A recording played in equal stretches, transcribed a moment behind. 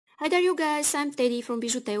Hi there you guys, I'm Teddy from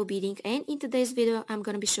BijuTeo Beading, and in today's video I'm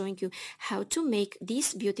gonna be showing you how to make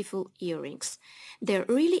these beautiful earrings. They're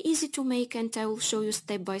really easy to make and I will show you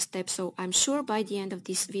step by step, so I'm sure by the end of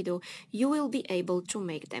this video you will be able to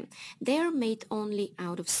make them. They are made only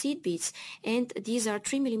out of seed beads and these are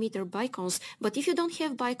 3mm Bicones, but if you don't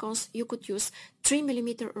have Bicones you could use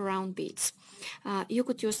 3mm round beads. You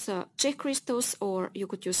could use Czech crystals or you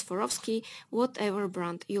could use Swarovski, whatever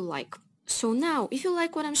brand you like. So now, if you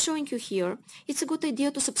like what I'm showing you here, it's a good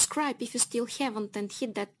idea to subscribe if you still haven't and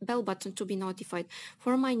hit that bell button to be notified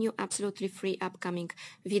for my new absolutely free upcoming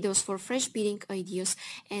videos for fresh beading ideas.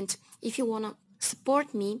 And if you wanna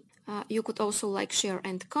support me, you could also like, share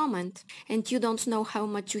and comment. And you don't know how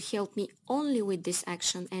much you help me only with this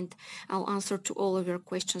action, and I'll answer to all of your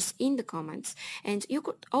questions in the comments. And you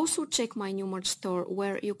could also check my new merch store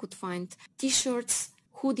where you could find t-shirts,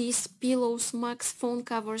 hoodies, pillows, mugs, phone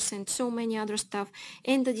covers and so many other stuff,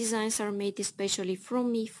 and the designs are made especially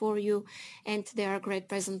from me for you, and they are a great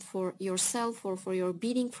present for yourself or for your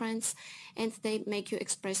beading friends, and they make you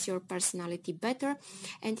express your personality better.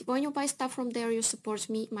 And when you buy stuff from there you support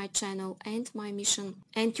me, my channel and my mission,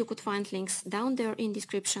 and you could find links down there in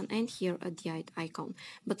description and here at the icon.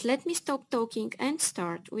 But let me stop talking and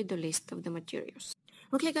start with the list of the materials.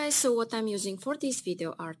 Okay guys, so what I'm using for this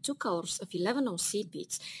video are two colors of 11/0 seed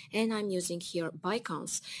beads, and I'm using here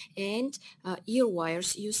Bicones, and ear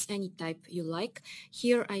wires, use any type you like.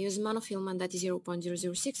 Here I use monofilament, that is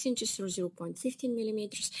 0.006 inches or 0.15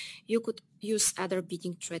 millimeters. You could use other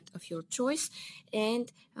beading thread of your choice,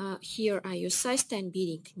 and here I use size 10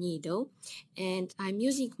 beading needle, and I'm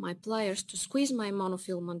using my pliers to squeeze my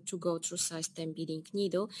monofilament to go through size 10 beading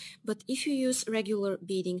needle. But if you use regular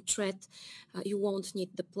beading thread, you won't need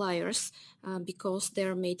the pliers because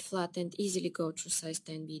they're made flat and easily go through size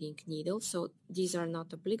 10 beading needle, so these are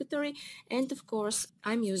not obligatory. And of course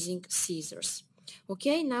I'm using scissors.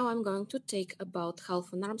 Okay, now I'm going to take about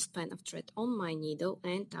half an arm span of thread on my needle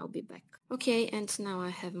and I'll be back. Okay, and now I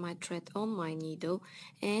have my thread on my needle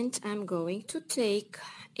and I'm going to take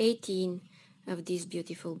 18 of these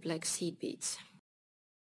beautiful black seed beads.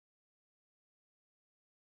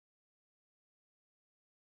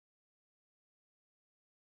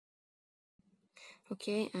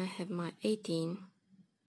 Okay, I have my 18.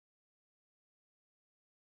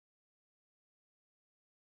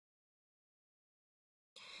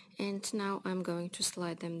 And now I'm going to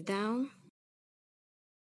slide them down.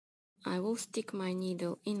 I will stick my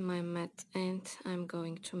needle in my mat and I'm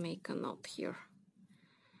going to make a knot here.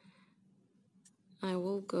 I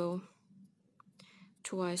will go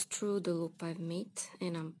twice through the loop I've made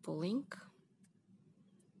and I'm pulling.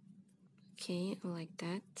 Okay, like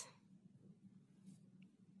that.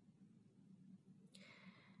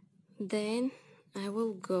 Then I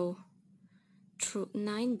will go through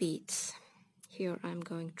 9 beads. Here I'm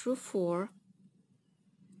going through 4.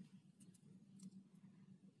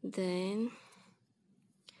 Then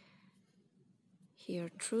here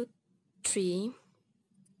through 3.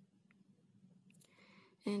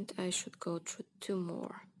 And I should go through 2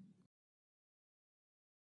 more.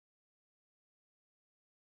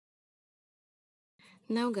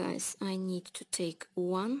 Now guys, I need to take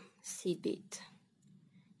 1 seed bead.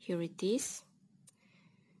 Here it is.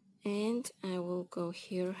 And I will go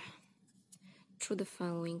here through the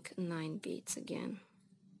following 9 beads again.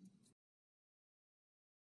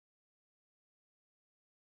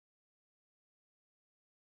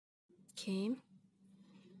 Okay.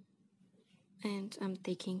 And I'm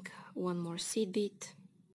taking 1 more seed bead.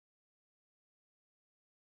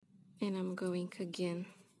 And I'm going again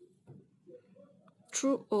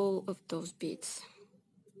through all of those beads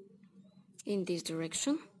in this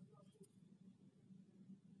direction.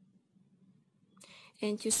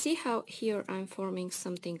 And you see how here I'm forming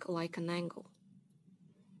something like an angle.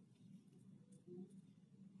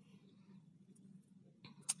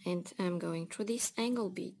 And I'm going through this angle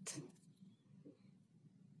bead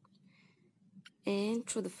and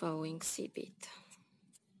through the following seed bead.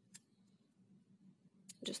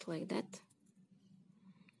 Just like that.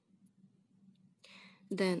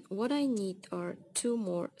 Then what I need are 2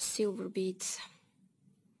 more silver beads,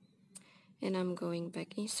 and I'm going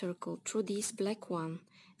back in circle through this black one,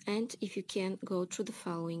 and if you can, go through the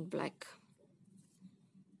following black.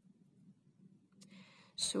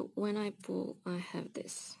 So when I pull, I have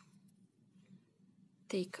this.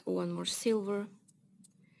 Take 1 more silver,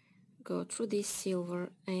 go through this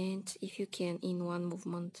silver, and if you can, in one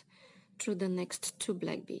movement through the next 2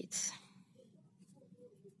 black beads.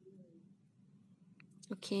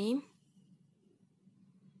 Okay,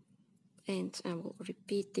 and I will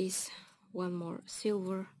repeat this. 1 more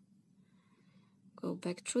silver, go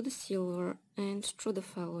back through the silver and through the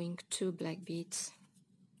following 2 black beads.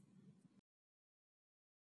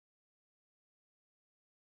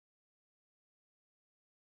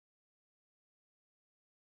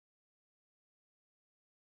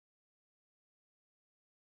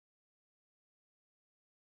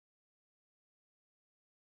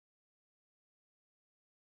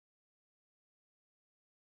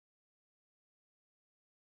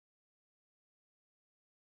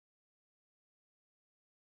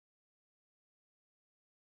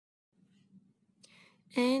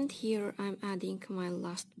 And here I'm adding my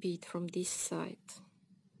last bead from this side.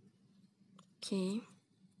 Okay,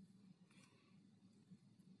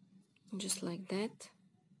 just like that,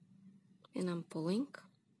 and I'm pulling.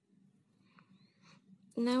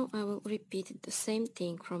 Now I will repeat the same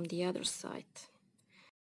thing from the other side.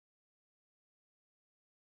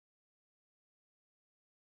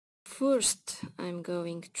 First I'm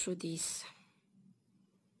going through this.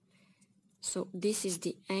 So this is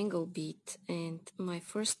the angle bead, and my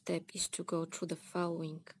first step is to go through the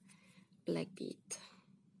following black bead.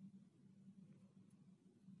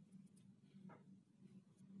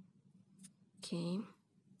 Okay.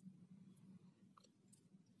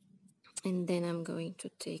 And then I'm going to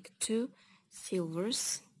take 2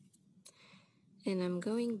 silvers and I'm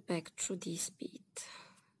going back through this bead,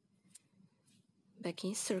 back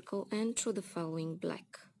in circle and through the following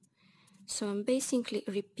black. So I'm basically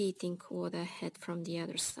repeating what I had from the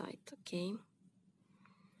other side, okay?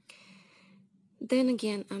 Then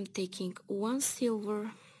again I'm taking 1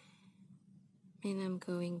 silver and I'm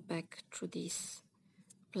going back through this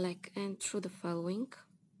black and through the following.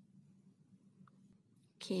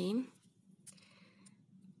 Okay,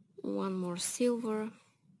 1 more silver,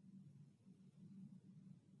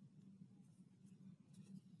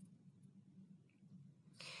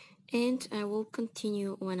 and I will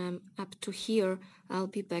continue. When I'm up to here, I'll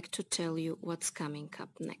be back to tell you what's coming up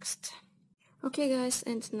next. Okay guys,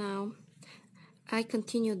 and now I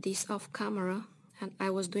continued this off camera and I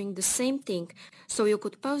was doing the same thing, so you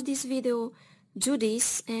could pause this video, do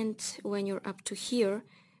this, and when you're up to here,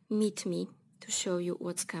 meet me to show you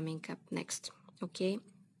what's coming up next. Okay,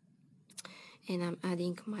 and I'm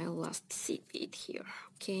adding my last seed bead here.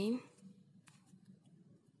 Okay,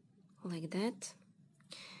 like that.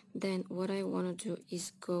 Then what I want to do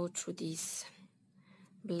is go through this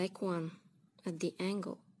black one at the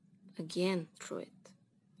angle, again through it,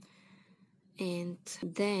 and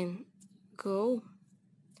then go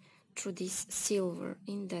through this silver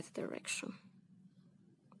in that direction.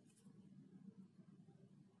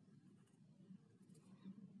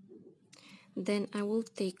 Then I will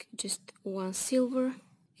take just 1 silver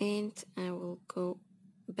and I will go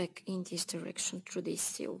back in this direction through this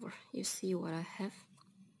silver. You see what I have?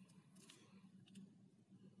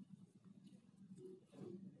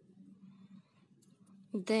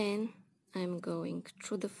 Then I'm going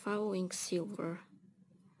through the following silver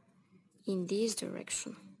in this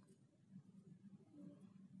direction.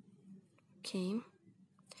 Okay,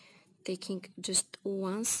 taking just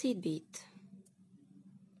 1 seed bead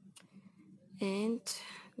and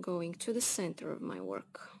going to the center of my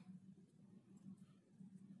work.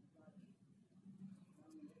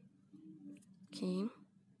 Okay,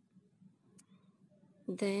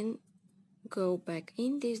 then go back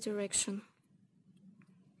in this direction.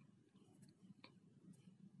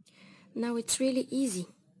 Now it's really easy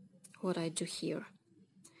what I do here.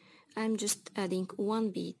 I'm just adding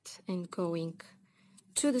 1 bead and going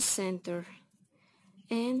to the center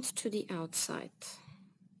and to the outside.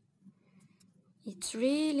 It's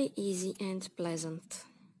really easy and pleasant.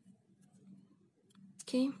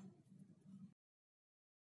 Okay.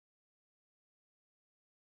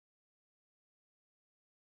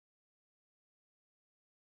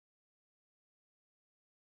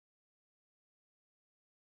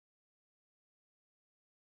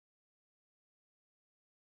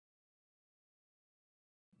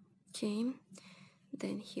 Okay,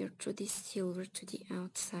 then here through this silver to the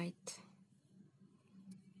outside.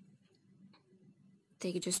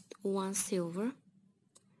 Take just 1 silver,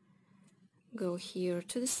 go here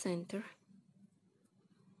to the center,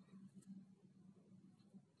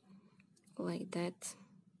 like that.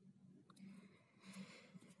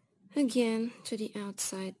 Again to the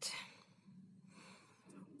outside,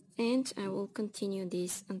 and I will continue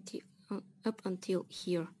this until up until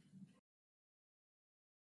here.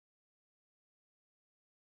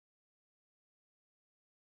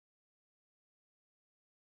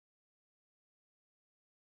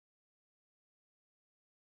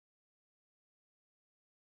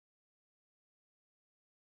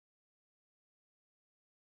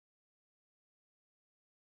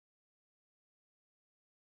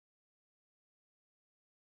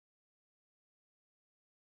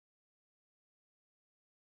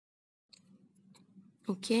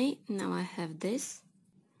 Okay, now I have this,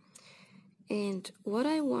 and what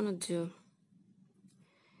I want to do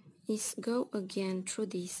is go again through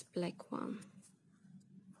this black one,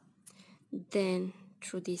 then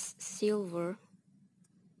through this silver,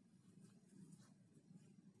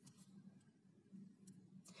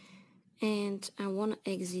 and I want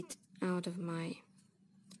to exit out of my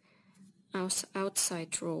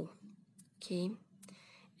outside row. Okay,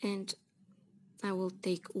 and I will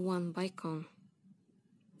take one bicone,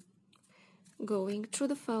 going through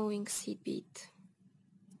the following seed bead,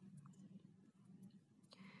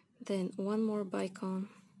 then one more bicone,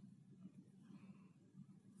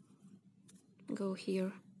 go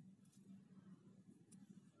here,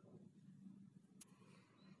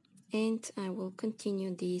 and I will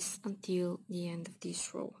continue this until the end of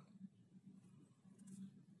this row.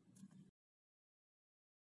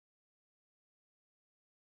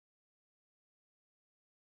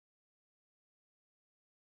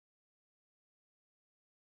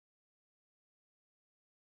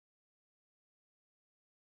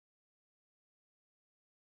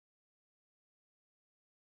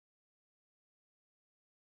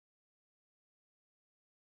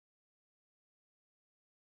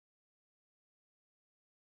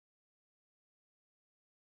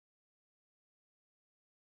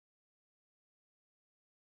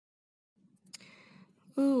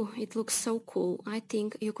 Oh, it looks so cool. I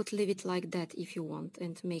think you could leave it like that if you want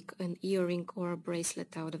and make an earring or a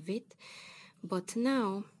bracelet out of it. But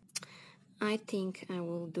now I think I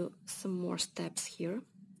will do some more steps here.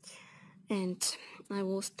 And I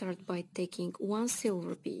will start by taking one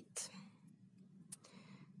silver bead.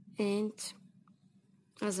 And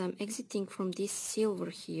as I'm exiting from this silver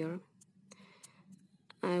here,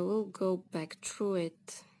 I will go back through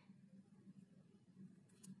it.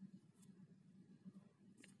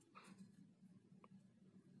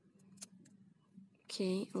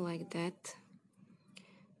 Okay, like that.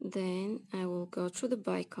 Then I will go through the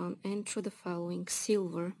bicone and through the following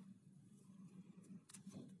silver.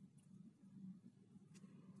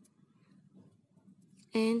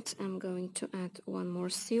 And I'm going to add one more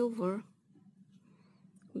silver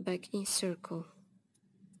back in circle.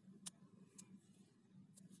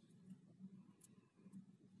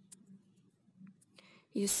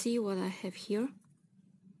 You see what I have here?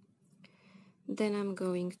 Then I'm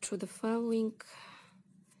going through the following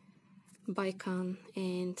bicone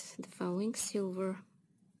and the following silver,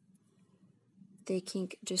 taking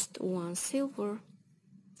just one silver,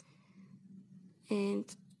 and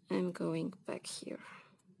I'm going back here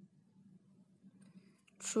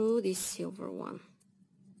through this silver one.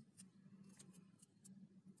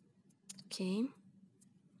 Okay,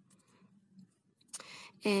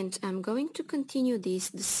 and I'm going to continue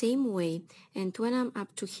this the same way, and when I'm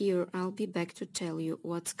up to here I'll be back to tell you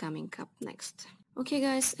what's coming up next. Okay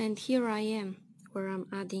guys, and here I am where I'm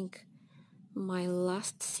adding my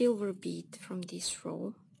last silver bead from this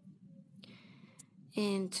row,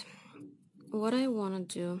 and what I want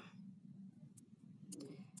to do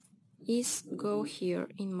is go here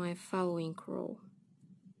in my following row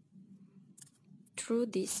through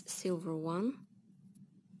this silver one,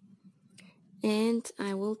 and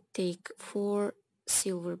I will take 4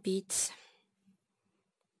 silver beads,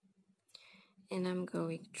 and I'm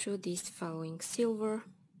going through this following silver.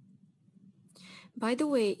 By the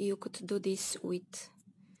way, you could do this with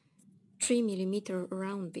 3mm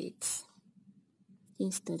round beads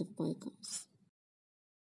instead of bicones.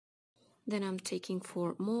 Then I'm taking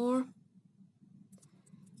 4 more,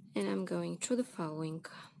 and I'm going through the following.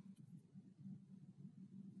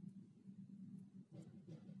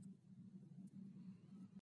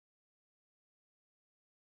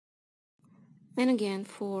 And again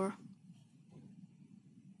 4,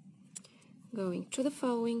 going through the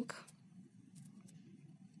following,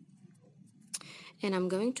 and I'm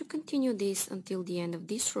going to continue this until the end of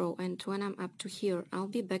this row, and when I'm up to here I'll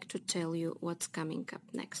be back to tell you what's coming up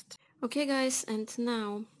next. Okay guys, and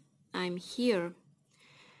now I'm here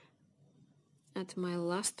at my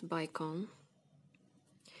last bicone,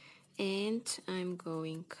 and I'm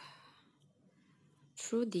going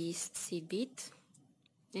through this seed bead,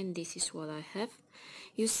 and this is what I have.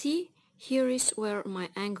 You see, here is where my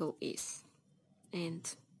angle is, and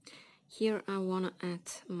here I want to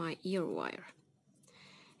add my ear wire.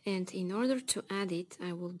 And in order to add it,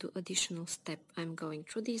 I will do additional step. I'm going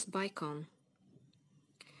through this bicone,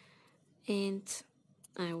 and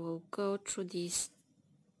I will go through these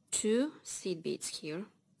 2 seed beads here.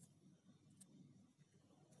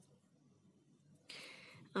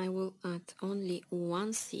 I will add only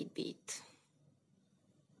 1 seed bead.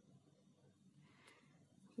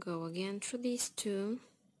 Go again through these 2.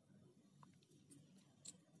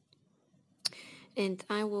 And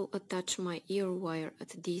I will attach my ear wire at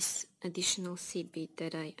this additional seed bead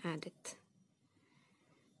that I added.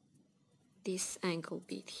 This angle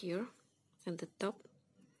bead here at the top.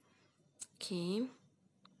 Okay,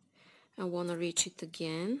 I want to reach it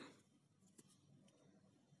again.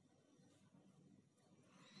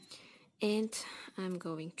 And I'm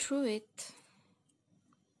going through it.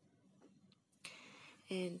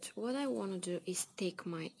 And what I want to do is take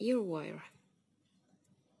my ear wire.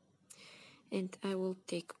 And I will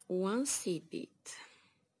take one seed bead,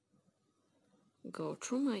 go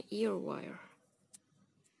through my ear wire,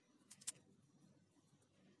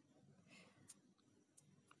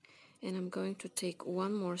 and I'm going to take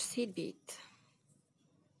one more seed bead,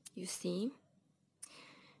 you see,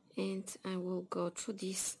 and I will go through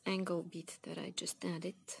this angle bead that I just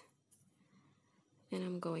added, and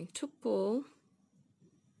I'm going to pull,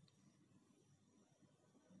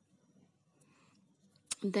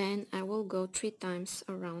 then I will go 3 times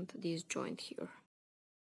around this joint here.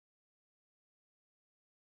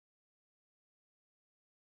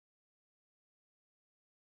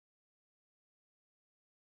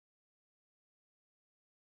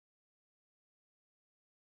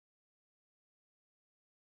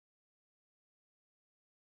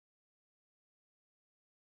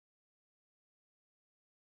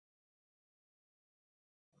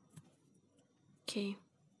 Okay.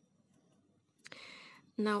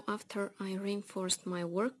 Now after I reinforced my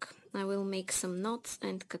work, I will make some knots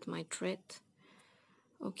and cut my thread.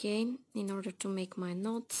 Okay, in order to make my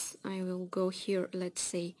knots, I will go here, let's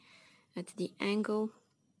say, at the angle,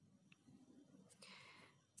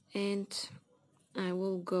 and I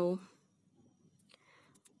will go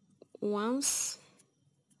once,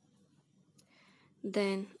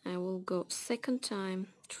 then I will go second time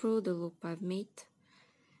through the loop I've made,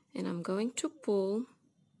 and I'm going to pull,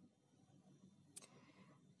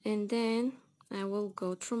 and then I will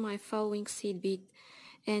go through my following seed bead,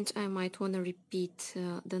 and I might want to repeat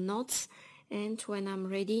the knots, and when I'm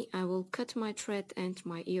ready I will cut my thread and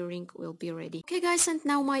my earring will be ready. Okay guys, and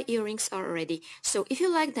now my earrings are ready. So if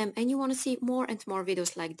you like them and you want to see more and more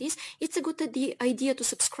videos like this, it's a good idea to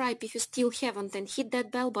subscribe if you still haven't, and hit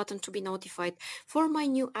that bell button to be notified for my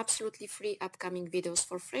new absolutely free upcoming videos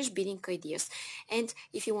for fresh beading ideas. And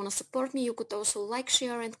if you want to support me, you could also like,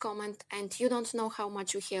 share and comment, and you don't know how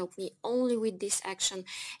much you help me only with this action,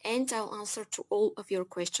 and I'll answer to all of your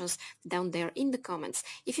questions down there in the comments.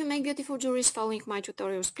 If you make beautiful jewelry following my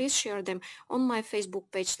tutorials, please share them on my Facebook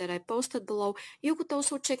page that I posted below. You could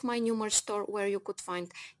also check my new merch store where you could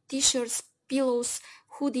find t-shirts, pillows,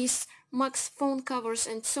 hoodies, mugs, phone covers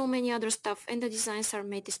and so many other stuff, and the designs are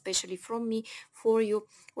made especially from me for you.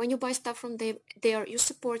 When you buy stuff from there, you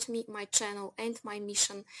support me, my channel and my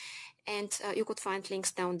mission, and you could find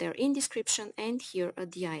links down there in description and here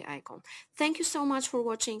at the eye icon. Thank you so much for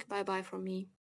watching. Bye bye from me.